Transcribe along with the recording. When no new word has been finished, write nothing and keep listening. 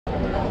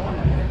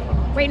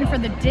Waiting for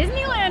the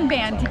Disneyland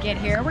band to get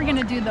here. We're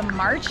gonna do the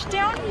march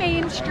down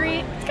Main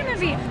Street. It's gonna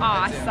be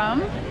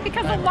awesome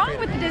because along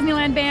with the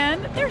Disneyland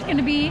band, there's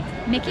gonna be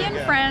Mickey and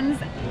friends,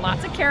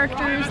 lots of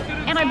characters,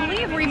 and I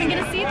believe we're even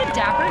gonna see the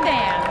Dapper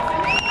Dan.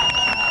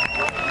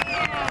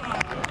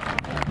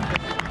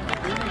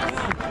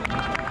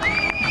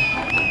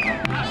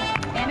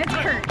 And it's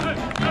Kurt.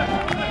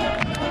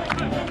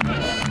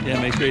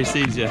 Yeah, make sure he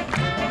sees you.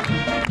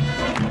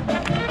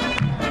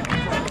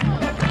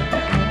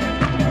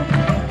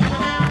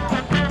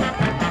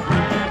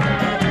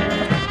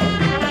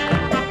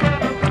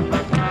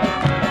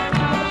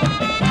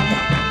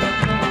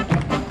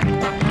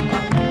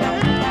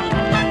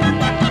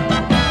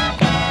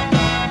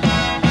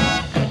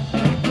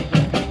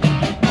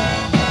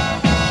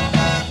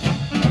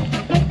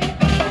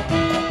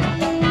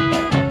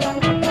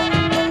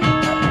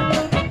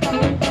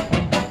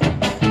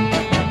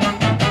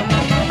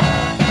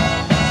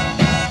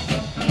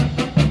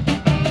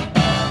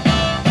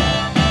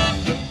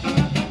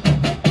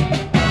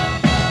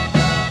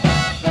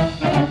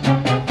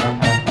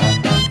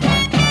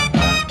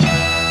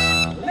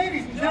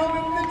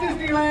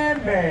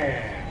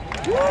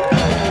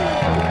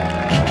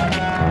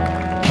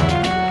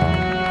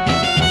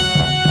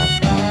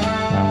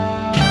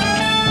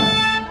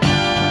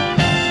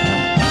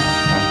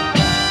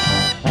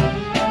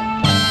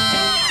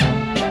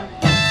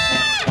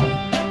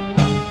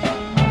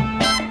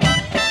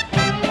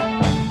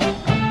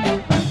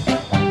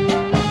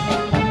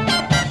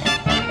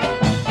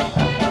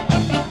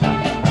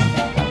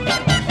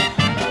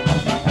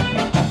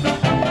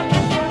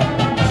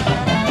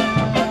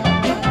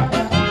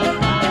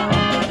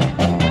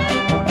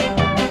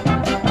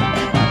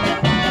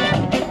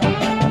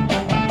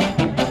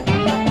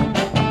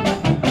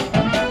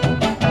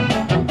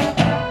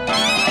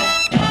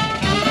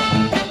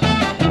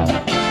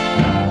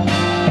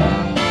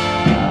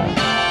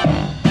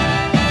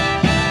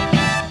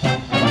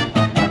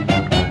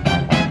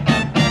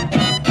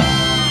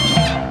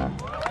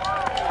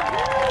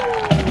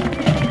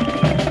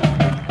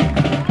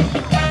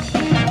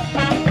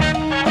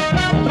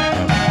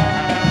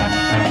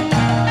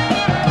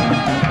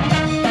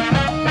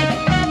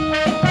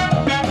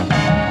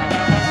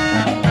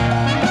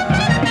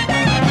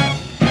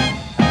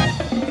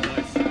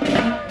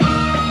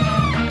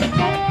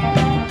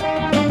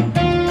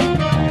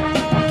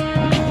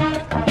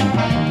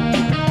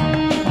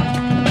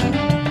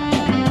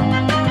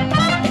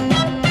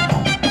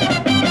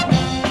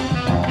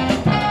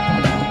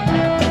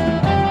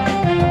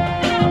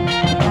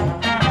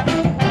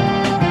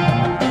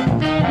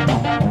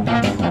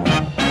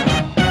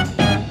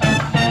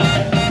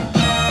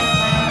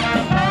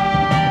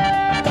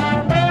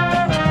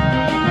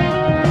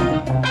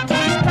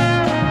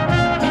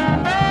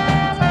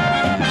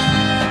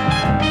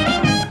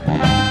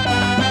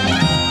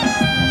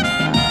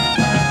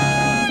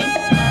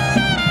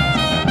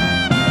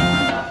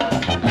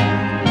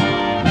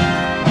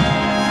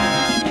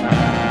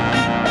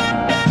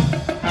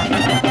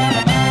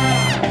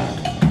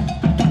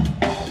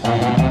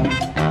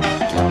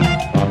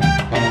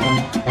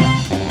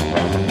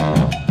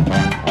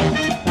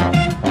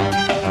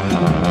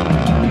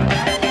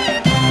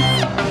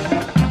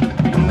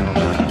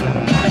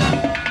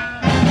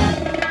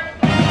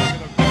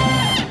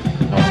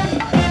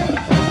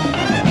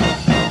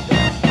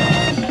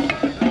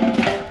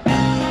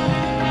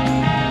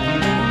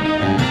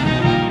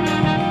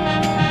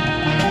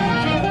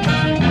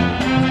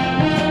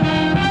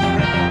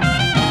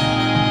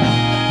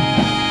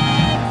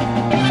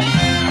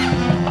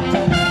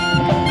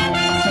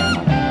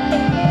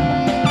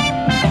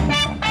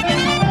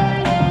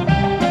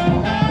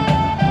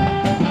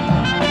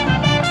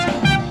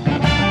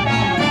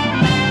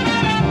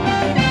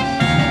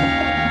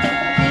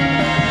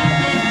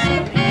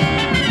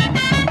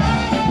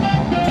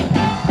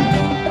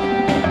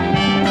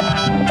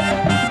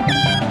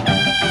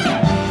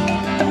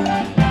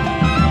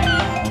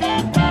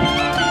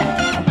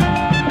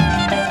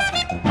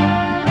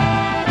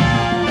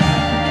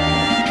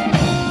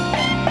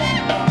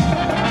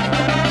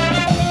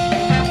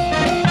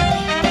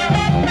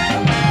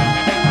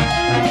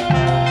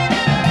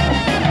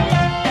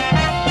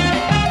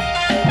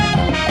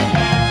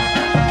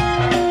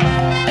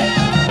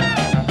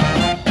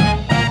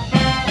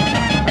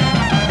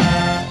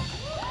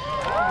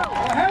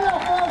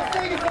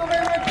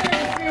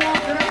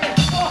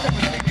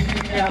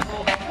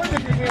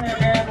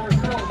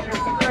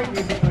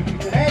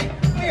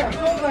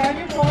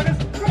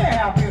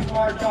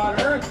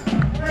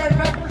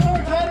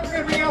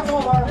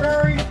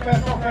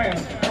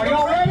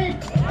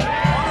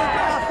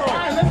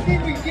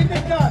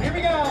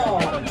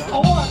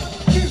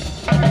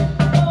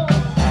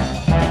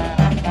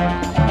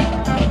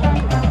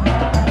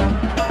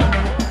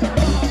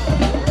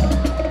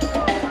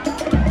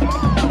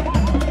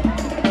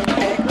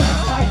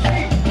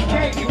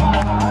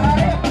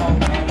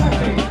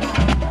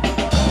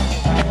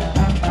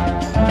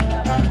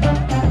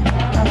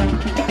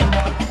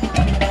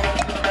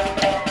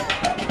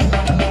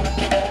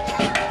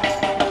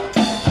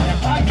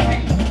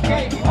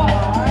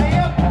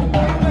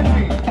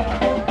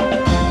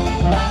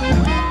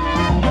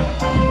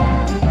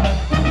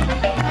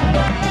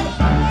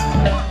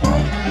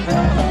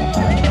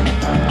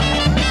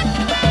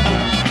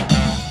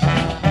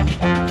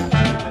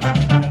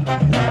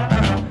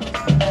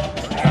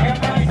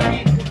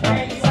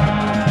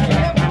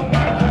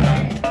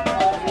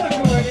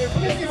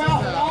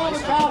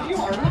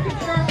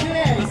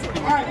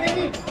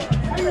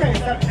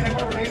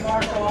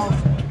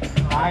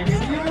 Alright,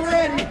 if you're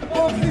ready,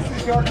 folks, this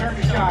is your turn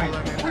to shine.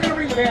 We're going to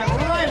bring the band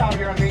right out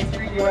here on Main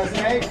Street,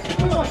 USA.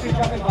 We want you to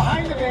jump in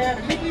behind the band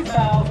and Mickey's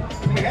pals.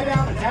 We head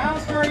down to Town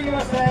Square,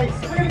 USA.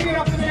 We're going to get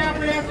up to the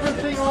after dance for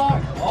a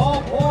sing-along.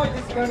 Oh boy,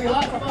 this is going to be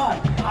lots of fun.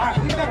 Alright,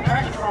 we've got to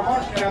practice our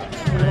march step.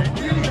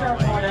 We're really sharp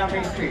going down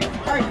Main Street.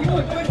 Alright, you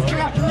look good, step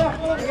out to the left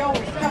foot. We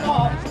always step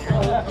off to the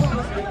left foot.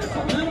 Let's make this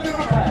a little bit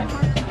of a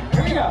practice.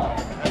 Here we go.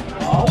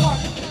 Oh, 1,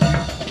 2,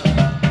 3,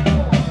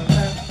 4, 5,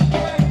 6,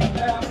 7, 8,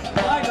 9.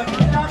 Alright,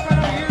 looking sharp right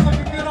over here.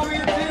 Looking good over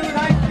here too.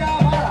 Nice job.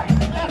 Alright,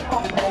 that's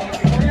probably all you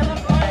can do.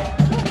 Let's try it.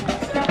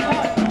 Step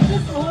 1.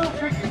 This is a little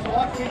tricky, so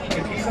watch Mickey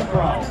because he's a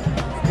pro.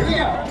 Here we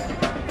go.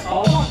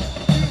 Oh, 1,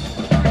 2,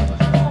 3,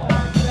 4,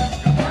 step,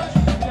 step,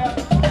 step,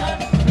 step,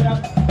 step.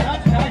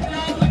 Nice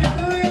job.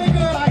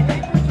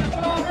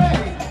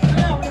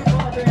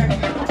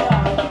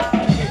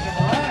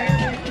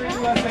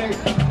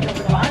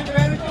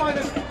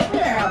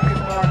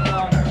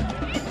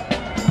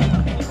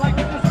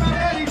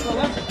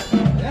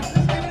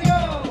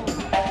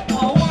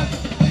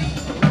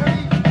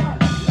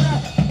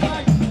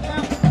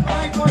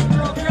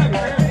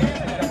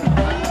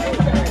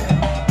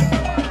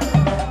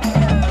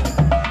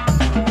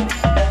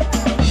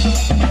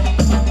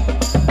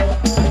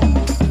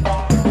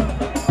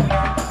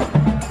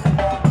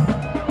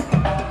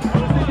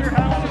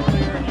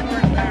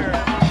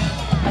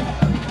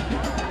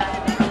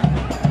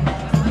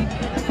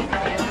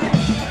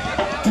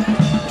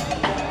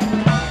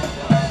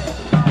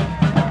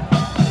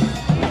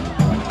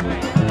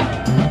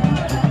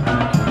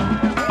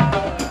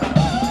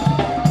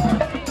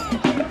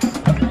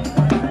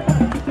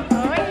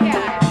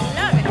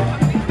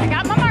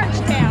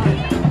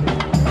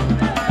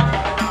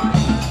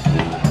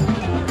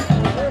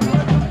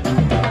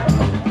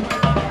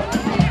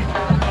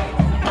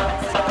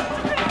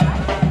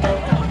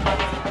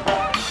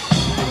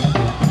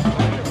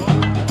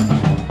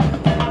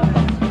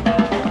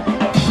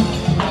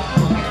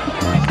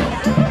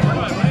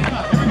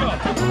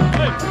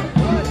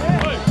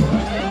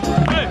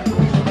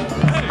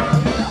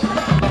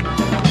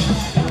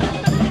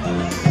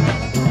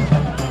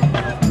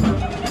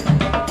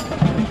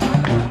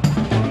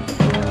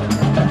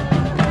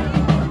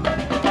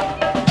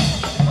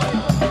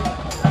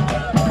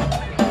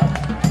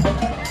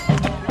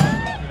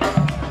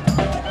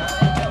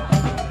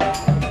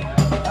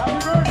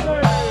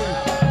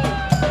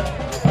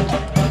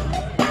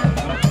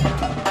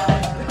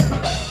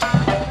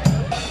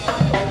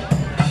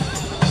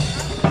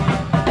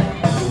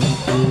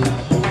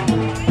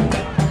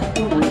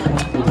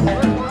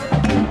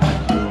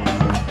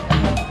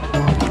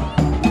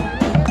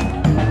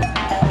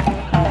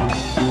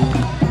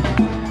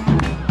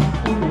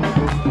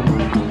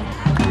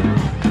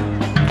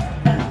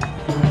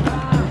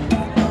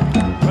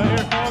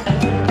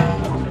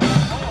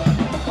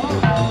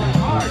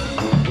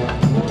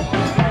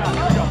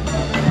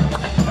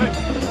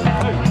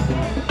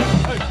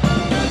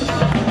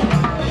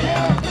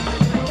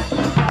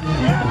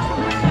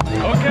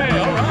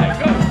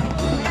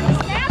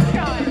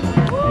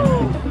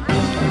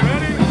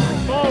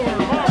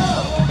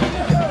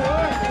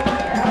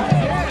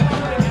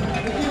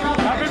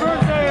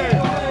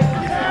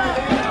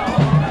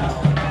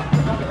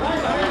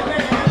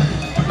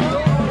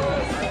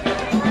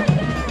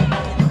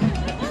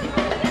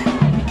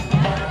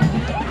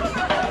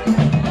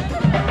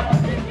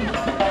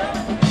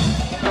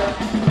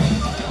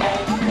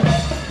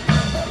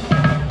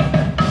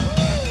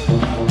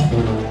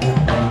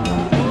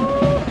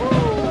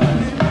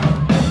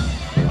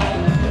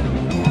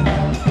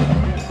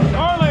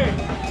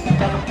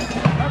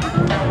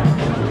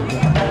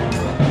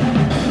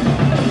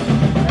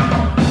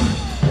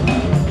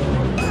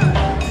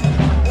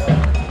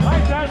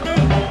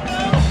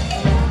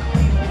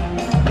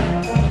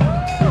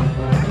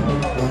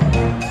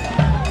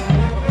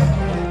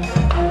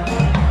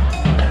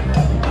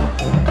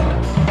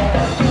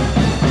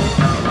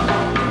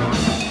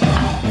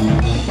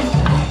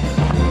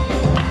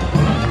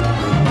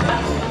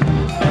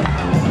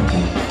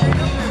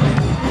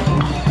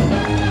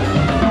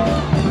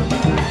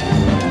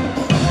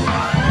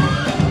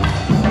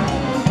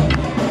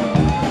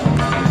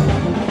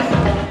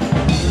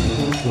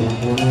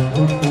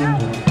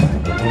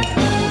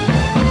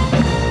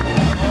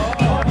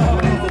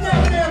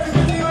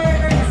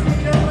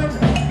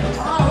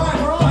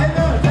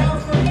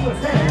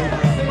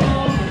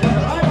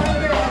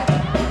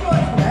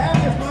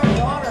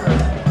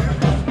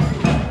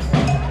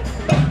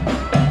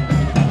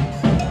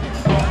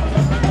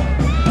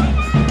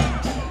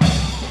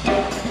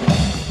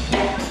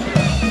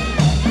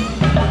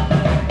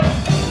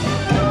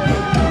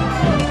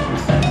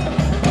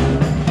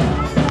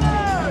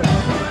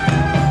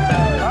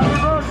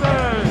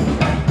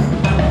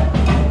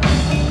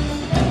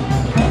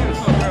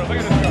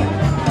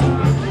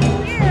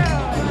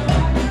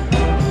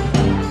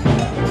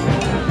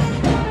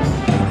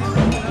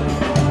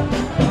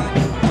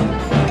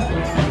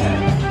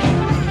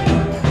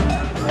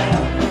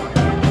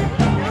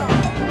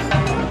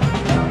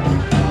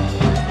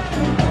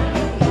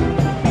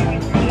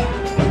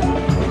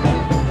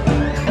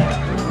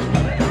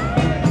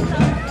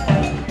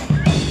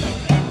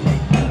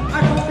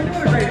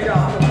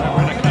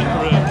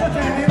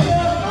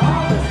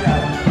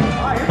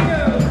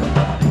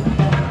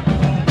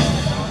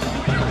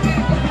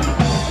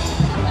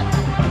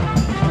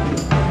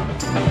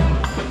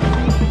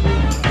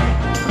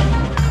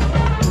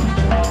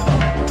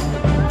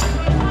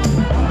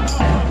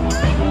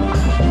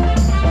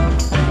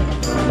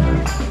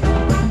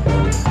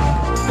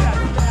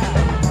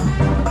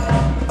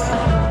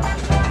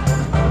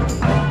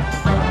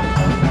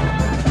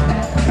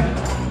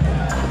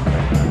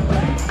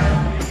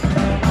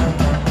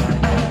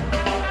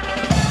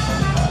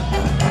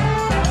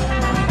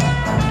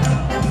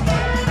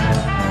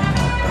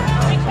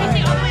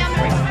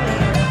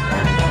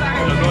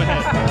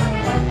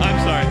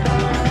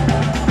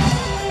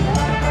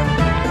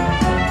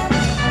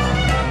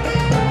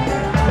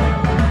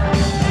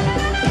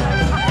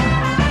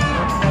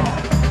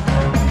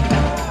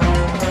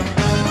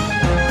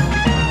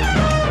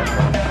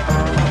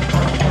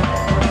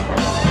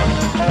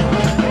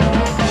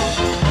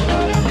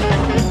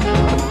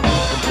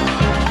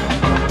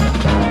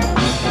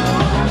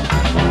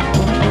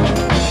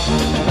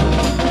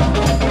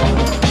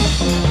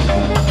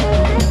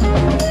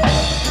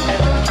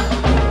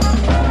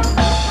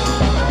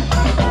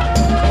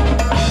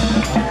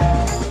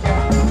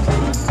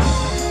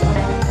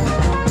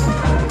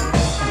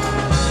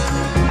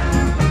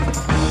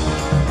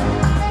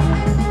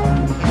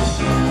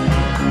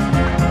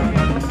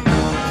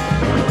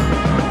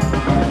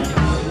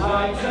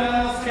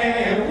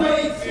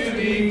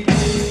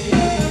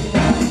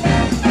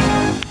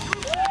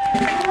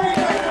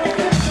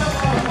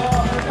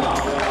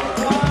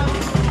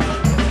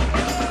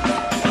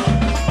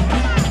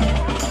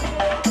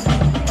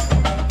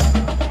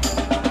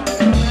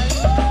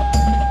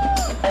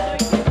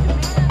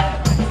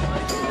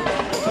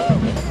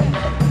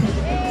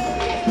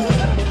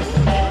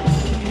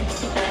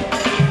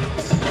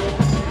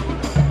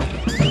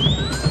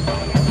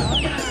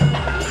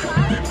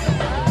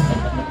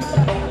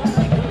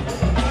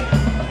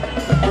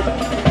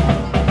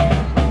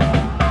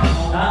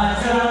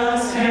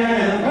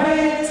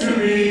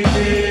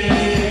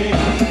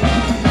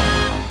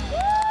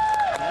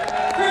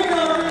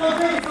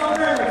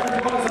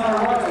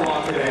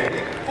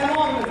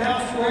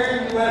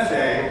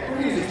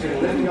 has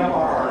been lifting up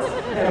our hearts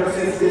ever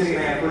since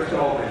Disneyland first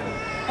opened.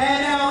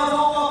 And now let's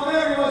all welcome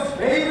everyone's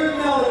favorite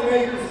melody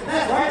makers.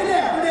 That's right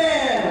there, for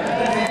Dan.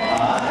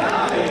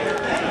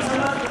 Thank you so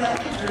much for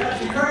that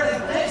introduction, Kurt,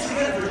 and thanks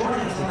again for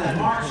joining us on that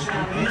march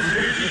down Main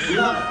Street. We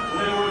love it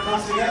when everyone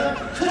comes together,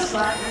 just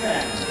like the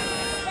band.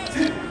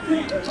 2,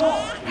 3,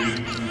 4.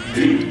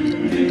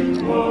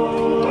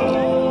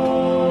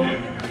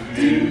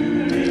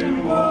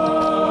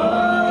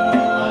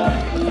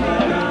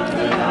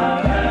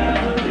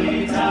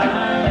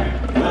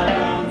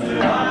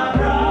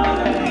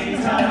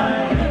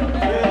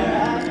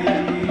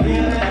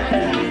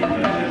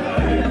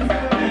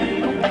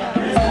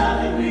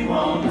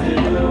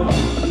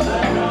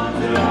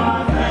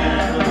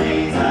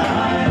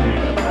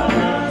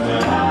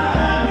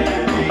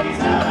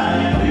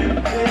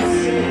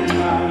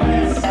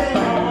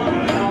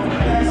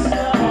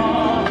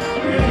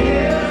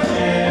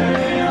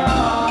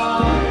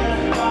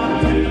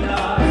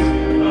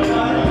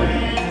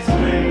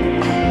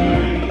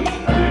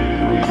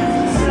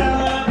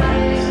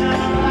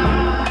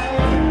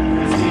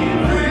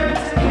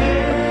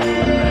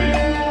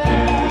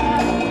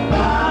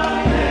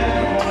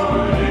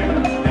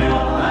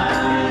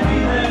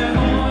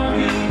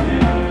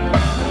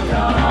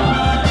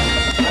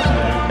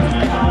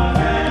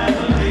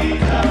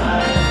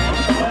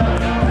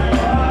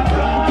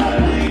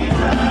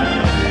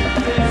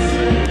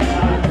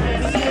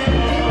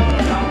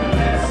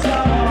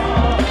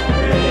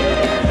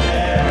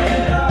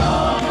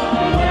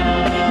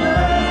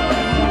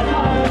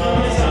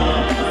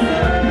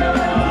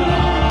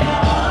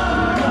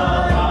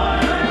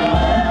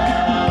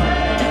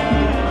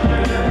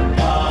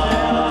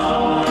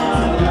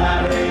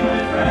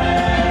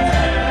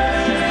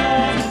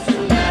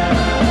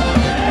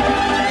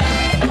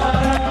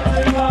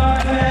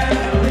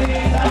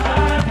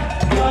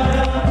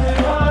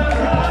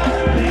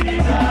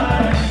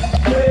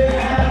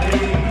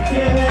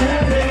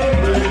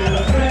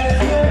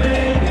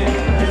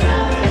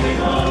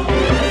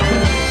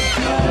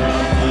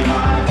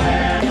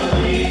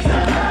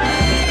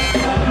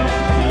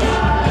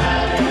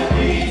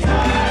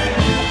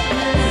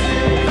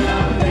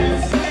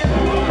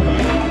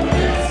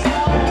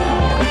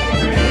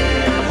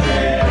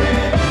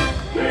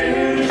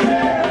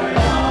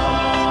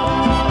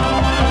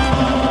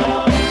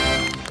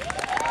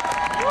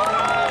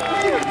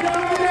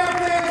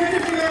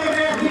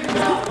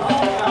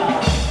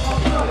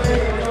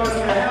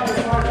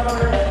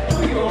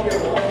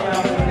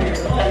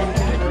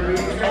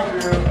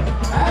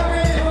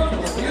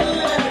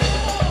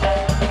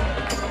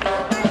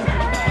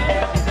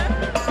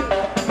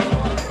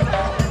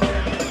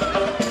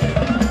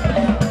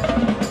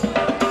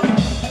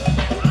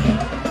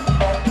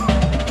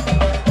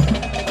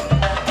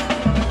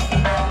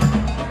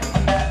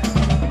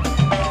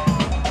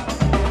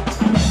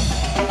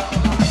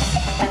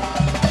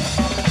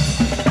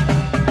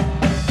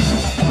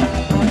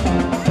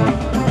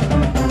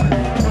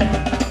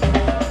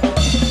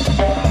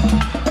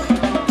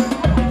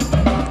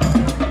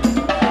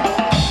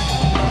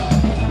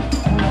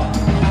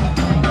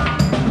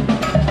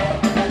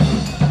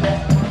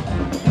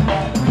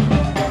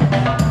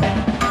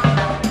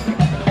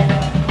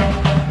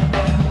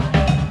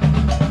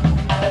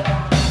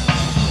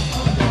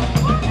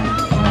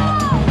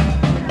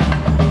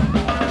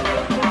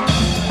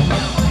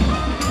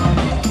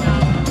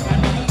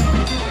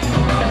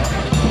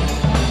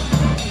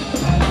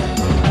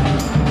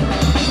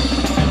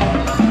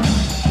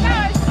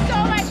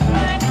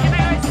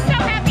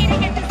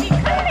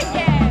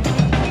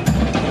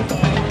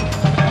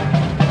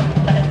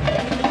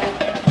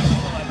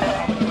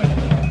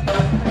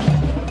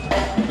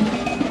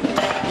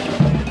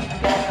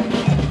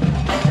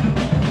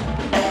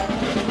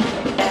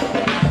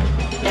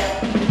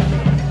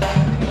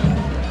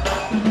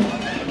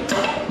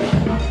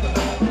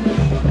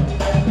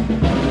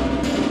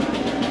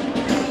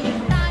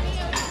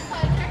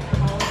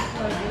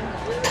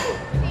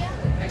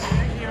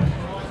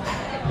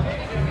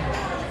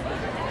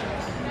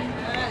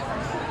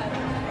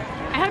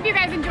 hope you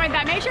guys enjoyed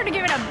that. Make sure to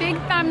give it a big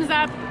thumbs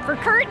up for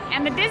Kurt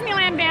and the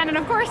Disneyland Band, and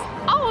of course,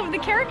 all of the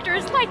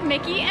characters like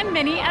Mickey and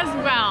Minnie as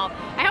well.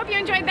 I hope you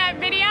enjoyed that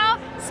video.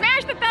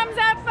 Smash the thumbs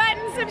up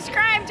button,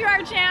 subscribe to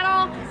our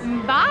channel.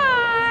 Bye!